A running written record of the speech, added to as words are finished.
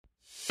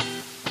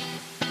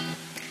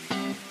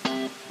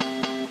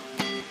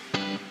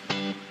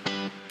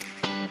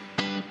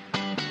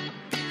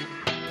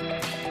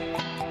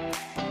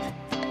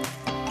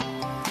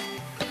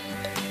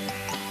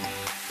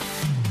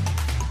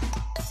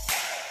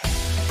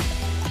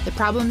The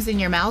problems in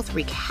your mouth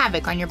wreak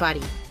havoc on your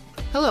body.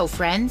 Hello,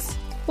 friends.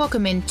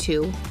 Welcome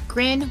into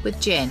Grin with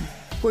Gin,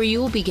 where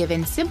you will be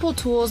given simple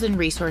tools and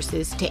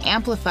resources to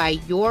amplify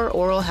your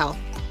oral health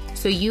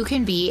so you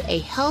can be a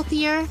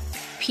healthier,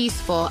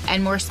 peaceful,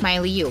 and more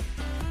smiley you.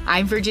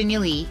 I'm Virginia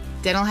Lee,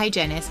 dental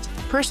hygienist,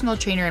 personal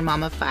trainer, and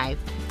mom of 5.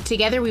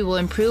 Together, we will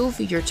improve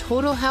your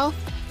total health.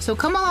 So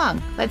come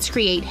along, let's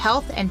create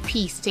health and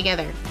peace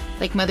together.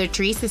 Like Mother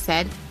Teresa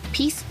said,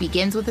 peace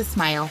begins with a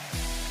smile.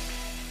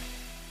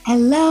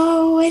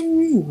 Hello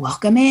and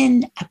welcome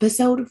in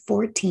episode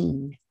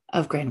 14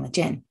 of Grin with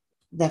Gin,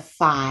 the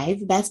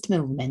 5 best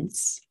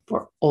movements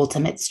for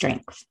ultimate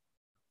strength.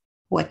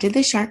 What did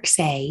the shark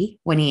say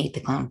when he ate the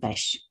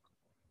clownfish?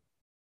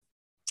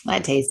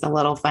 That tastes a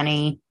little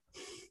funny.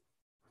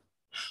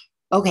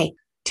 Okay,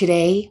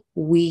 today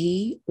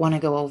we want to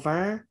go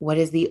over what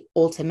is the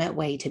ultimate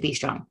way to be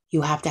strong.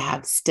 You have to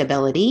have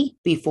stability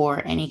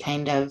before any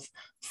kind of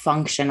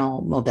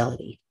functional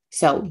mobility.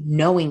 So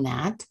knowing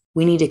that,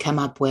 we need to come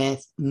up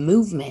with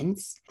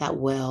movements that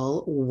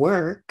will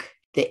work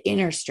the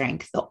inner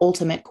strength, the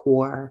ultimate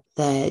core,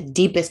 the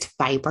deepest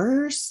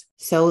fibers,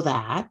 so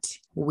that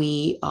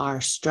we are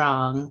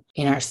strong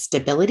in our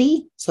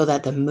stability, so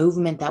that the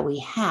movement that we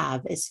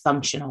have is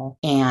functional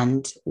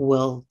and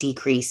will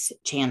decrease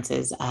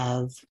chances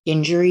of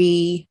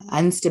injury,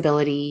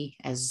 instability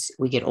as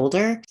we get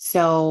older.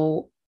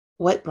 So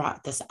what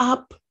brought this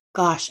up?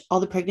 Gosh, all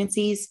the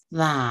pregnancies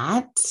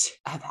that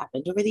have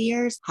happened over the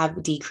years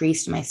have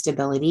decreased my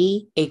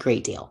stability a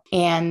great deal.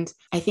 And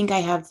I think I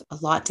have a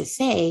lot to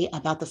say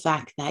about the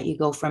fact that you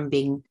go from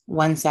being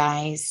one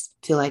size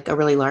to like a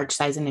really large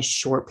size in a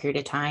short period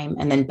of time,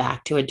 and then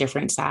back to a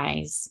different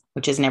size,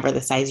 which is never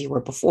the size you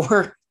were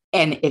before.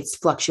 And it's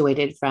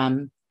fluctuated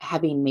from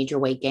having major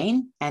weight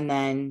gain and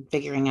then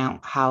figuring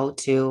out how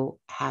to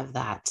have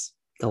that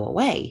go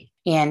away.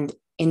 And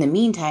in the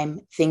meantime,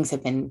 things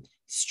have been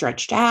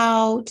stretched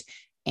out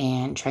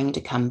and trying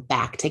to come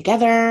back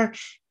together.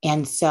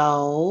 And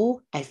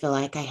so I feel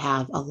like I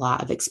have a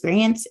lot of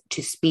experience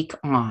to speak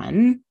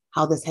on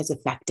how this has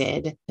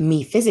affected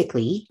me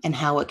physically and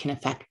how it can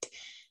affect,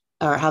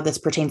 or how this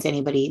pertains to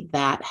anybody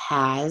that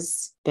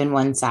has been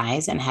one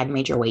size and had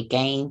major weight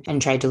gain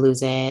and tried to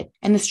lose it,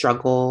 and the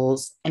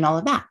struggles and all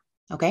of that.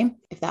 Okay.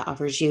 If that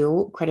offers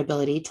you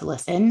credibility to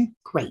listen,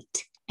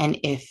 great. And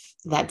if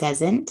that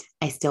doesn't,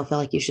 I still feel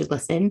like you should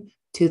listen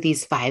to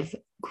these 5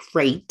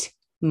 great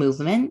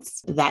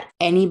movements that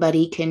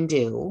anybody can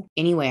do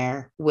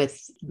anywhere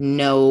with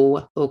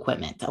no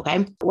equipment.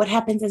 Okay. What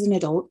happens as an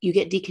adult? You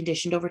get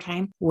deconditioned over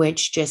time,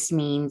 which just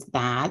means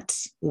that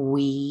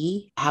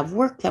we have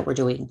work that we're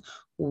doing.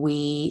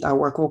 Our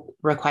work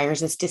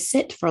requires us to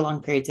sit for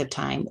long periods of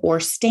time or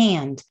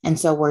stand. And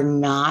so we're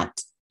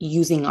not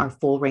using our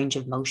full range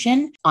of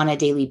motion on a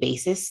daily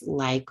basis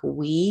like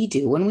we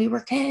do when we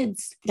were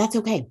kids. That's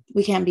okay.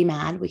 We can't be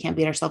mad. We can't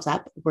beat ourselves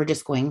up. We're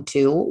just going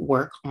to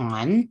work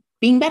on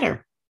being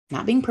better,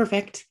 not being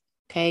perfect.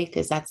 Okay.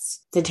 Because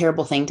that's a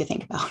terrible thing to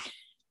think about.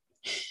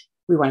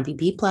 We want to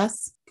be B+.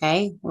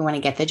 Okay. We want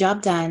to get the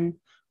job done.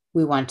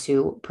 We want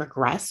to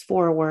progress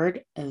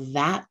forward.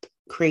 That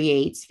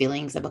creates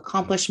feelings of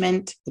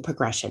accomplishment, the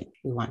progression.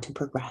 We want to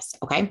progress.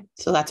 Okay.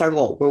 So that's our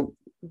goal.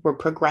 We're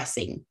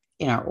progressing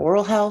in our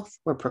oral health,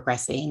 we're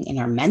progressing in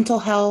our mental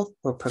health,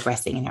 we're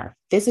progressing in our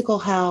physical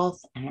health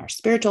and our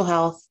spiritual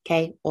health.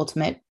 Okay.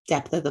 Ultimate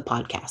depth of the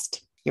podcast,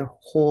 your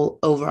whole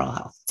overall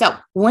health. So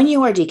when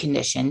you are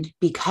deconditioned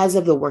because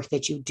of the work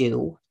that you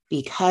do,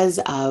 because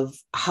of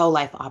how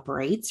life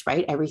operates,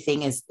 right?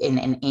 Everything is in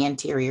an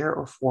anterior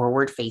or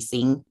forward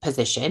facing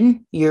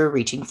position. You're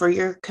reaching for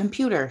your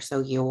computer.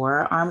 So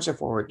your arms are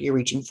forward. You're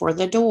reaching for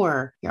the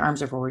door. Your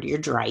arms are forward. You're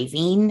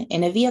driving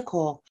in a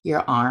vehicle.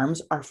 Your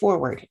arms are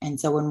forward. And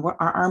so when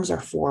our arms are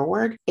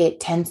forward, it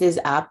tenses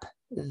up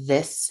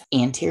this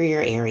anterior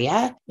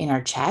area in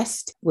our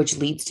chest, which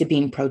leads to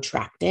being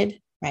protracted,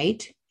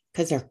 right?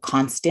 Because they're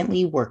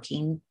constantly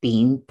working,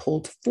 being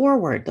pulled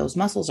forward. Those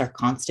muscles are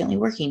constantly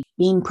working.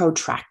 Being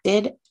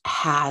protracted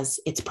has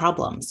its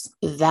problems.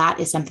 That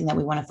is something that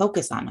we want to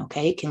focus on,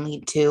 okay? It can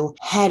lead to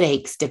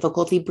headaches,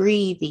 difficulty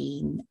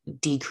breathing,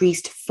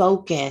 decreased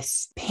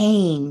focus,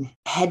 pain,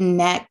 head and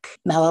neck,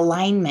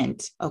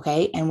 malalignment,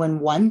 okay? And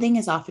when one thing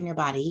is off in your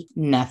body,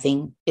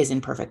 nothing is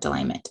in perfect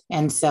alignment.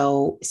 And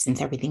so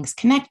since everything's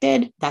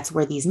connected, that's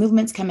where these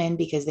movements come in,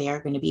 because they are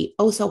going to be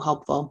oh so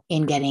helpful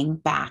in getting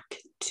back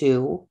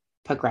to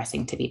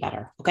progressing to be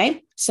better.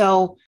 Okay.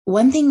 So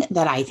one thing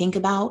that I think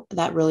about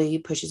that really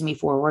pushes me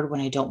forward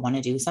when I don't want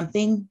to do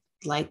something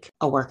like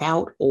a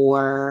workout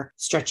or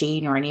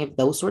stretching or any of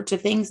those sorts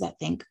of things, that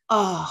think,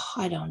 oh,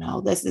 I don't know,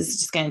 this is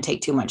just going to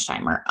take too much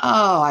time, or,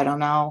 oh, I don't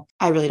know,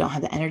 I really don't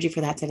have the energy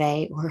for that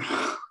today, or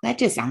that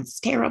just sounds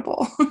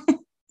terrible,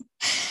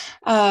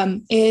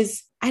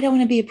 is I don't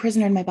want to be a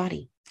prisoner in my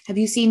body. Have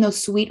you seen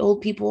those sweet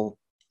old people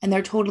and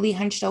they're totally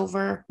hunched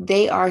over?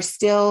 They are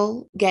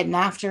still getting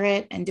after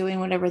it and doing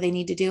whatever they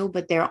need to do,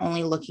 but they're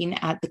only looking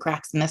at the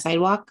cracks in the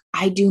sidewalk.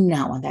 I do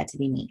not want that to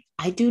be me.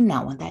 I do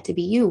not want that to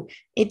be you.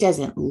 It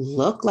doesn't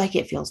look like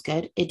it feels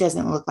good. It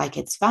doesn't look like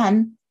it's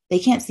fun. They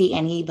can't see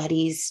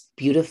anybody's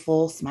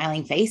beautiful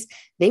smiling face.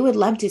 They would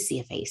love to see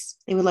a face.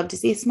 They would love to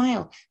see a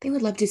smile. They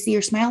would love to see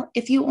your smile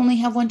if you only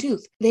have one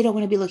tooth. They don't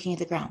want to be looking at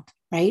the ground,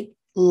 right?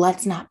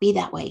 Let's not be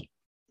that way.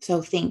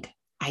 So think,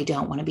 I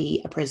don't want to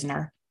be a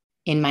prisoner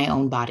in my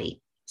own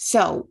body.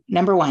 So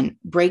number one,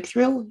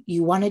 breakthrough,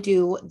 you want to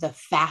do the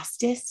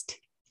fastest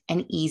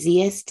and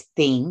easiest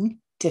thing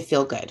to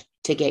feel good,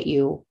 to get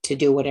you to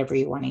do whatever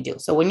you want to do.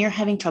 So when you're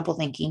having trouble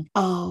thinking,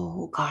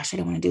 oh gosh, I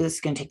don't want to do this,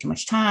 it's going to take too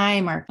much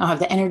time, or I don't have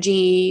the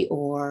energy,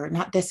 or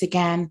not this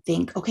again,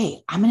 think,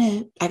 okay, I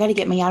got to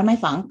get me out of my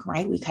funk,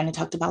 right? We kind of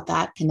talked about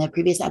that in the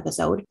previous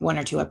episode, 1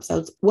 or 2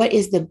 episodes. What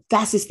is the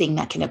fastest thing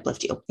that can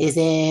uplift you? Is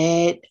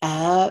it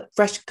a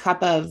fresh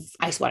cup of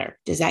ice water?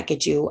 Does that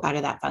get you out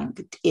of that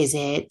funk? Is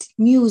it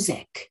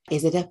music?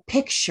 Is it a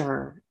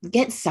picture?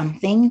 Get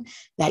something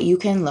that you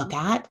can look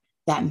at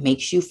that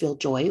makes you feel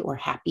joy or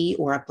happy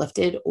or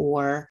uplifted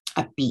or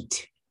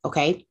upbeat.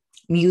 Okay.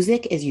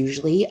 Music is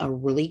usually a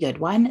really good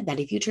one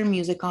that if you turn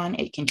music on,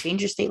 it can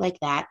change your state like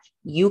that.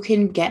 You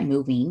can get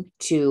moving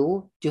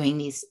to doing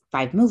these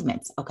 5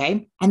 movements.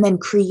 Okay. And then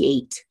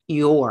create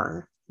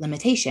your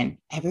limitation.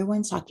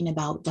 Everyone's talking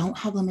about don't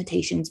have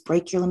limitations,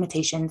 break your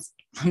limitations.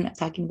 I'm not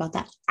talking about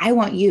that. I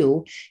want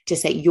you to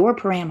set your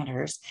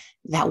parameters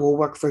that will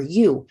work for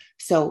you.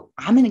 So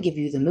I'm going to give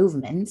you the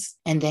movements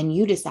and then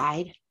you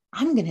decide,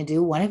 I'm going to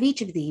do one of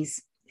each of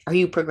these. Are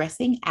you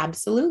progressing?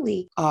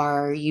 Absolutely.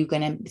 Are you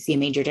going to see a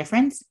major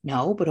difference?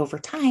 No, but over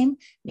time,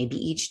 maybe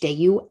each day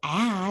you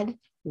add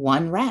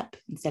 1 rep.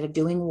 Instead of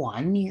doing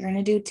 1, you're going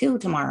to do 2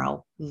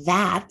 tomorrow.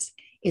 That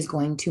is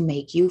going to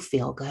make you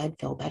feel good,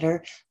 feel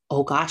better.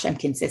 Oh gosh, I'm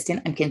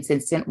consistent. I'm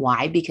consistent.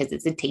 Why? Because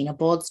it's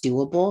attainable. It's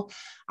doable.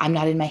 I'm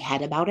not in my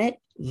head about it.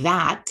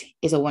 That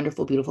is a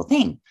wonderful, beautiful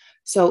thing.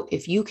 So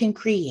if you can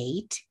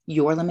create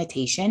your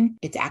limitation,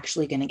 it's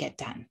actually going to get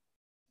done.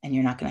 And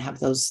you're not going to have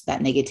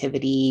that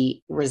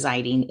negativity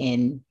residing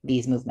in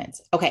these movements.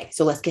 Okay,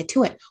 so let's get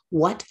to it.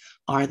 What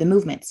are the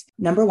movements?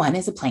 Number 1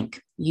 is a plank.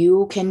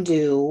 You can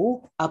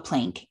do a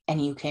plank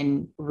and you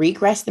can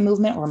regress the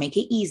movement or make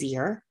it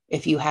easier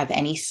if you have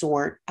any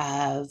sort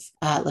of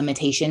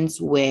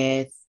limitations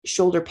with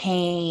shoulder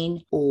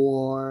pain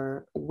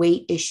or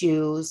weight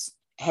issues,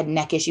 head and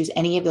neck issues,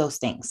 any of those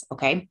things.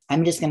 Okay.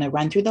 I'm just going to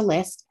run through the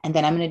list and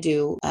then I'm going to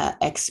do an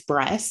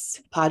express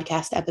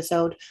podcast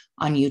episode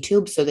on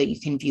YouTube so that you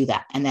can view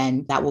that. And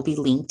then that will be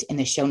linked in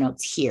the show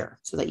notes here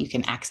so that you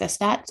can access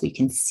that so you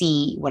can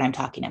see what I'm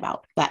talking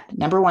about. But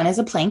number 1 is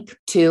a plank.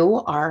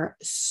 2 are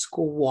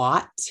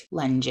squat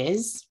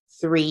lunges.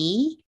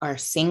 3 are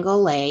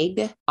single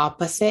leg,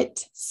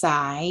 opposite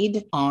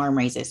side arm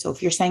raises. So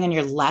if you're staying on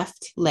your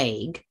left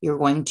leg, you're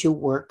going to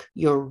work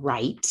your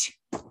right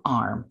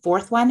arm.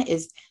 4th one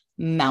is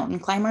mountain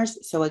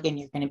climbers. So again,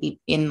 you're going to be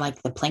in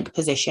like the plank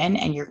position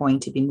and you're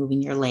going to be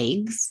moving your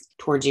legs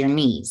towards your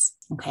knees.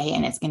 Okay.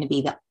 And it's going to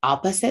be the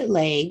opposite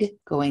leg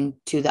going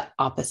to the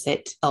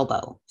opposite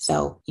elbow.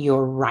 So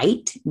your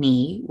right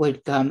knee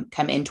would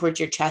come in towards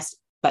your chest,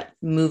 but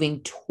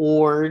moving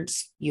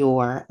towards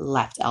your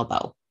left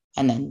elbow.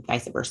 And then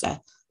vice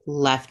versa,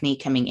 left knee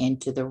coming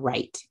into the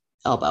right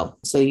elbow.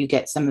 So you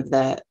get some of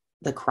the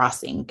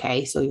crossing.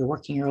 Okay. So you're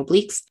working your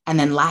obliques. And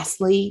then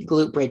lastly,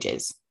 glute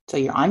bridges. So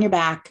you're on your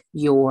back,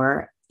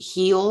 your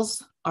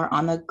heels are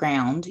on the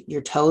ground,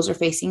 your toes are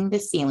facing the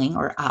ceiling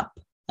or up,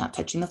 not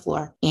touching the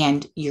floor,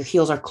 and your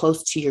heels are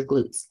close to your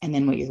glutes. And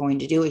then what you're going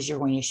to do is you're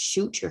going to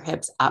shoot your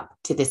hips up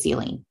to the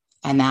ceiling.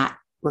 And that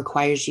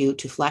requires you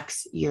to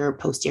flex your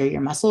posterior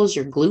muscles,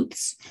 your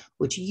glutes,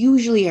 which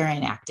usually are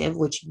inactive,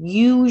 which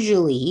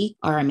usually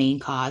are a main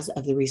cause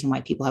of the reason why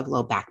people have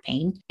low back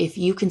pain. If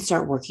you can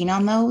start working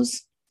on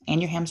those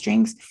and your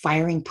hamstrings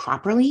firing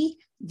properly,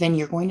 then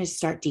you're going to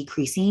start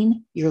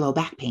decreasing your low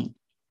back pain.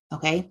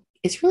 Okay.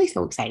 It's really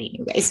so exciting,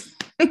 you guys.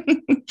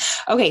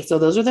 Okay. So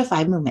those are the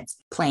 5 movements.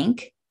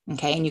 Plank.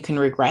 Okay. And you can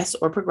regress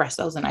or progress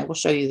those. And I will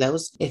show you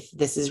those. If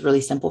this is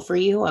really simple for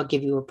you, I'll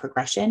give you a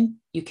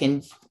progression. You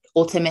can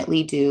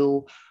ultimately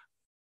do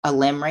a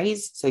limb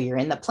raise. So you're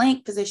in the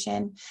plank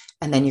position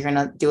and then you're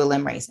going to do a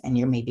limb raise and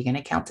you're maybe going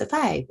to count to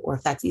 5, or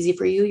if that's easy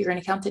for you, you're going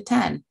to count to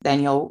 10.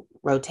 Then you'll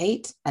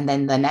rotate. And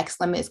then the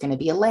next limb is going to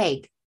be a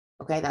leg.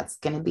 Okay. That's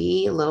going to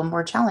be a little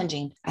more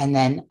challenging. And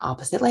then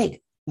opposite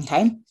leg.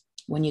 Okay.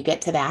 When you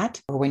get to that,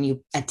 or when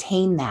you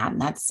attain that,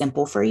 and that's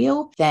simple for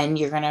you, then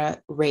you're going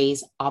to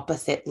raise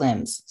opposite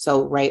limbs.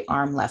 So right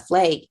arm, left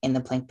leg in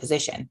the plank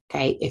position.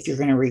 Okay. If you're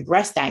going to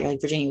regress that, you're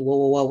like, Virginia,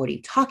 whoa, what are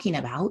you talking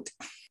about?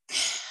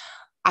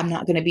 I'm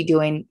not going to be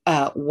doing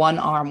 1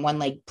 arm, 1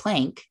 leg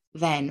plank.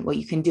 Then what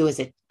you can do is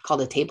it's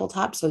called a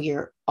tabletop. So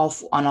you're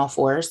on all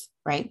 4s,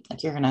 right?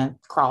 Like you're going to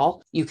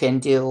crawl. You can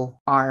do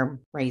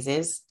arm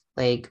raises,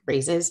 leg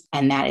raises,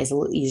 and that is a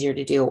little easier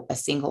to do a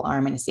single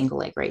arm and a single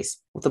leg raise.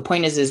 Well, the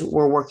point is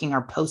we're working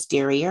our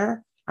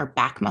posterior, our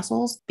back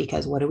muscles,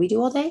 because what do we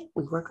do all day?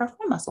 We work our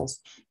front muscles.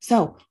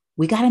 So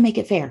we got to make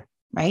it fair,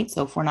 right?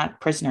 So if we're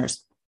not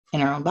prisoners in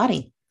our own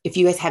body. If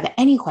you guys have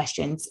any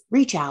questions,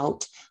 reach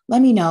out.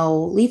 Let me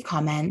know, leave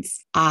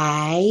comments.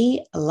 I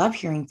love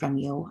hearing from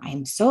you.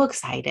 I'm so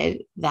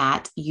excited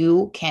that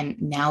you can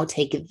now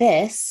take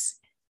this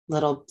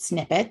little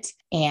snippet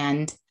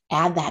and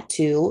add that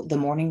to the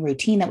morning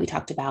routine that we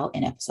talked about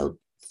in episode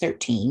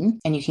 13.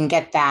 And you can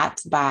get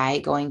that by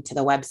going to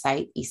the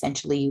website,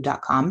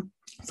 essentiallyu.com,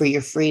 for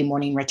your free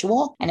morning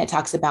ritual. And it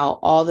talks about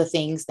all the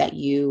things that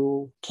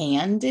you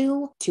can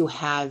do to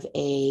have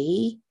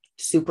a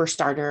super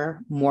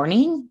starter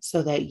morning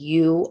so that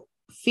you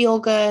feel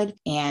good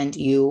and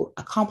you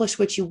accomplish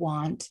what you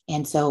want.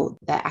 And so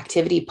the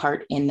activity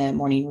part in the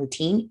morning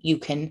routine, you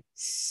can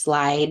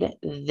slide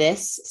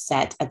this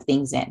set of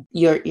things in.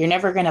 You're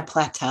never going to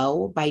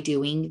plateau by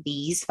doing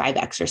these 5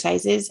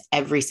 exercises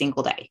every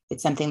single day.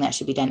 It's something that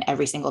should be done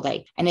every single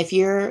day. And if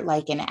you're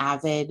like an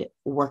avid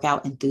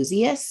workout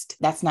enthusiast,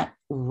 that's not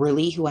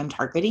really who I'm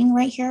targeting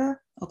right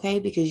here. Okay.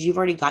 Because you've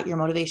already got your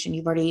motivation.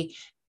 You've already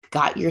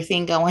got your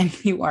thing going.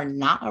 You are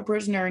not a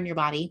prisoner in your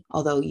body,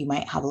 although you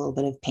might have a little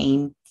bit of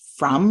pain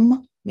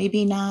from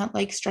maybe not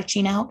like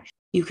stretching out.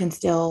 You can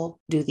still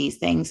do these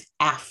things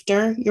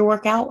after your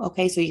workout.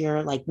 Okay. So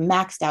you're like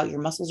maxed out,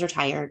 your muscles are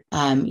tired.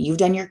 You've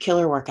done your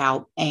killer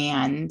workout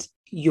and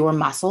your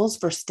muscles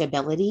for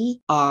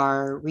stability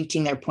are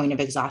reaching their point of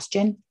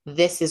exhaustion.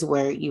 This is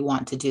where you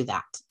want to do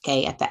that.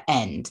 Okay. At the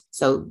end.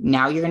 So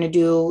now you're going to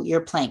do your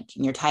plank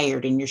and you're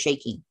tired and you're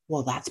shaking.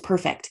 Well, that's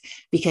perfect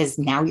because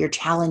now you're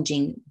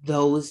challenging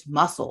those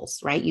muscles,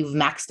 right? You've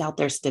maxed out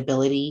their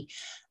stability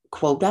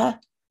quota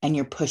and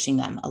you're pushing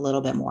them a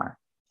little bit more.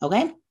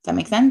 Okay. Does that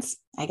make sense?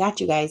 I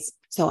got you guys.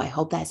 So I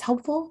hope that's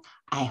helpful.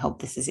 I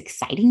hope this is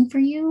exciting for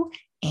you.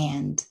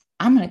 And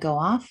I'm going to go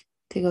off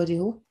to go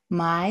do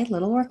my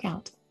little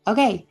workout.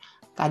 Okay.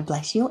 God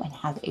bless you and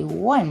have a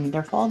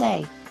wonderful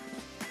day.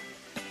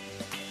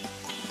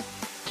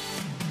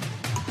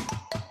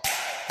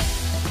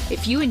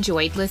 If you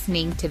enjoyed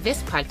listening to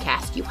this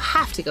podcast, you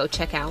have to go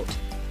check out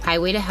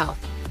Highway to Health.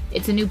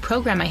 It's a new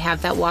program I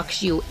have that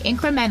walks you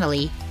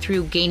incrementally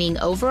through gaining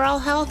overall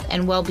health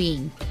and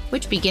well-being,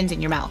 which begins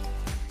in your mouth.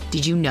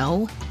 Did you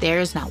know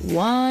there's not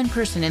one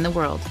person in the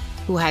world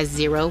who has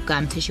 0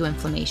 gum tissue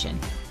inflammation?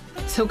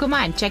 So come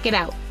on, check it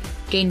out.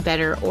 Gain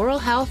better oral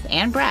health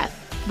and breath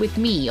with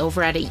me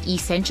over at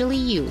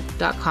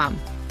essentiallyu.com.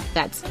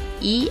 That's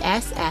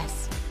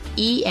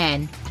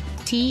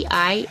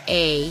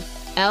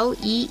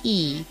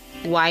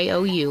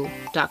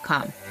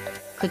essentiallyu.com.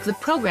 Click the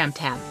program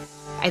tab.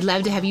 I'd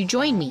love to have you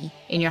join me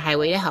in your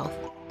highway to health.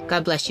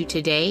 God bless you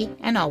today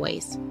and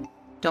always.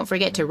 Don't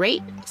forget to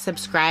rate,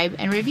 subscribe,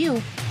 and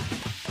review.